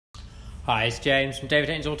Hi, it's James from David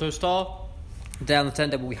Haynes Auto Store. Today on the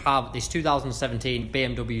tender we have this 2017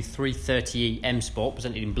 BMW 330e M Sport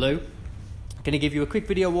presented in blue. I'm going to give you a quick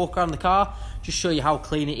video walk around the car, just show you how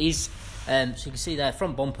clean it is. So you can see there,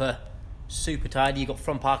 front bumper, super tidy. You've got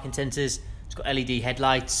front parking sensors, it's got LED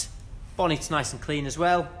headlights, bonnet's nice and clean as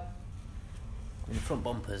well. And the front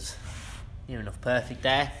bumper's near enough perfect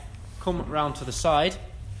there. Come around to the side,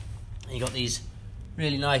 and you've got these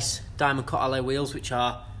really nice diamond cut alloy wheels, which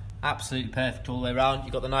are absolutely perfect all the way around.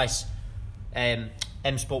 You've got the nice M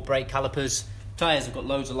Sport brake calipers. Tyres have got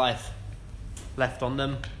loads of life left on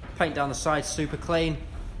them. Paint down the sides, super clean.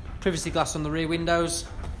 Privacy glass on the rear windows.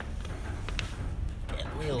 Yeah,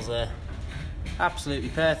 the wheels are absolutely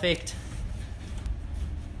perfect.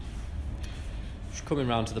 Just coming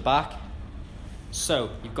round to the back.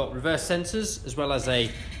 So you've got reverse sensors as well as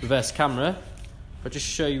a reverse camera. I'll just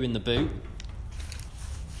show you in the boot.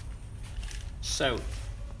 So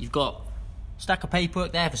you've got a stack of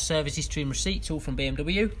paperwork there for service history and receipts, all from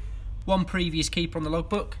BMW. One previous keeper on the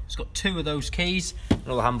logbook. It's got 2 of those keys, and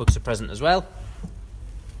all the handbooks are present as well.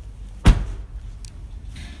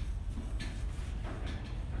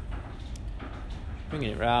 Bringing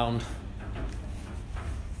it round.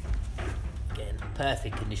 Again,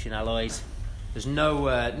 perfect condition alloys. There's no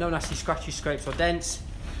nasty scratches, scrapes or dents.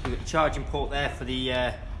 You've got the charging port there for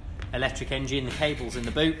the electric engine, the cables in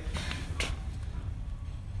the boot.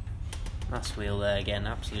 Nice wheel there again,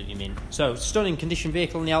 absolutely mint. So, stunning condition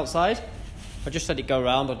vehicle on the outside. I just let it go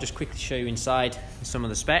around. I'll just quickly show you inside some of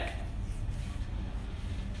the spec.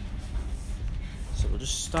 So we'll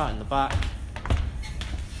just start in the back.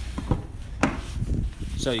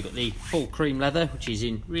 So you've got the full cream leather, which is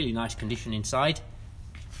in really nice condition inside.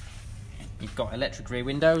 You've got electric rear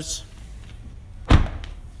windows.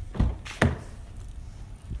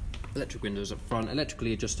 Electric windows up front,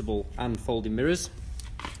 electrically adjustable and folding mirrors.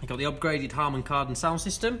 You've got the upgraded Harman Kardon sound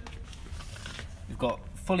system. You've got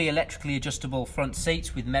fully electrically adjustable front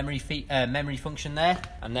seats with memory function there,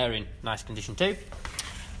 and they're in nice condition too.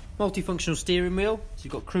 Multifunctional steering wheel, so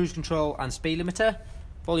you've got cruise control and speed limiter,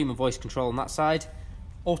 volume and voice control on that side,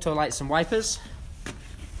 auto lights and wipers.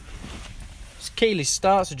 It's keyless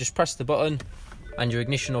start, so just press the button and your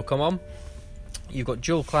ignition will come on. You've got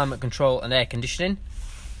dual climate control and air conditioning.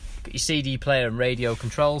 You've got your CD player and radio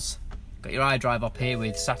controls. Got your iDrive up here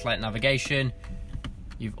with satellite navigation.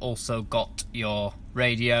 You've also got your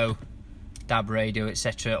radio, DAB radio,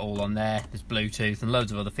 etc. all on there. There's Bluetooth and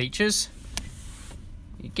loads of other features.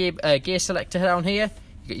 Your gear selector down here.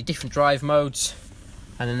 You've got your different drive modes.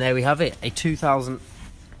 And then there we have it, a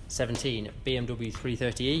 2017 BMW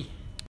 330e.